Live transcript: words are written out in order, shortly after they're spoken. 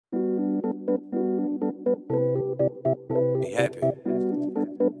Be happy.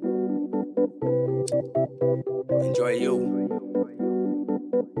 Enjoy you.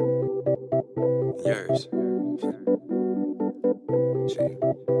 Yours.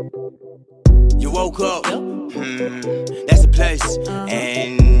 You woke up, that's a plus,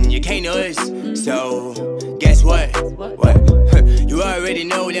 and you came to us, so guess what? You already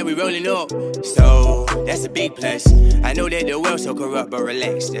know that we rolling up, so that's a big plus. I know that the world's so corrupt, but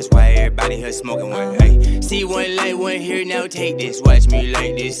relax, that's why everybody here smoking one. Hey, see one light, one here, now take this, watch me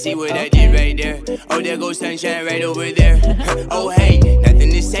like this. See what I did right there? Oh, there goes sunshine right over there. Oh hey,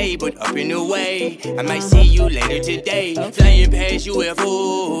 nothing to say, but up in the way. I might see you later today, flying past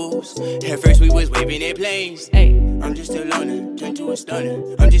UFOs. At first we was waving at planes. Hey, I'm just a loner, turn to a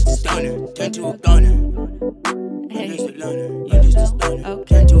stunner. I'm just a stoner, turn to a gunner. I'm just a loner, I'm just a stoner,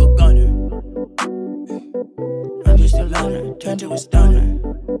 turn to a gunner. I'm just a loner, turn to a stoner.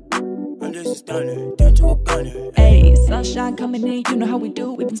 I'm just a stoner, turn to a gunner. hey, sunshine coming in, you know how we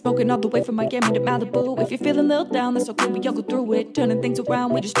do. We've been smoking all the way from Miami to Malibu. If you're feeling a little down, that's okay, we all go through it. Turning things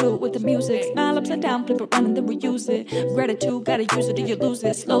around, we just do it with the music. Smile upside down, flip it round and then we use it. Gratitude, gotta use it or you lose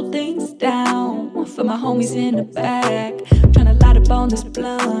it. Slow things down, for my homies in the back. Tryna light up on this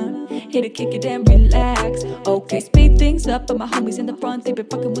blunt, hit it, kick it and relax. Okay, speed things up, but my homies in the front. They've been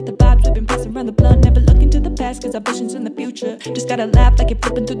fucking with the vibes, we've been passing around the blunt. Never looking to the past, cause our vision's in the future. Just gotta laugh like you're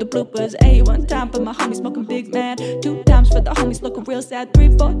flipping through the bloopers. Ayy, one time for my homies smoking big man, 2 times for the homies looking real sad,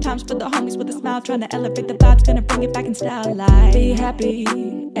 3, 4 times for the homies with a smile, trying to elevate the vibes, gonna bring it back in style. Like, be happy,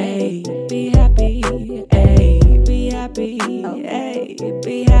 ayy, be happy, ayy, be happy, ayy,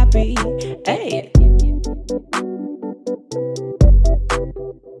 be happy, ayy.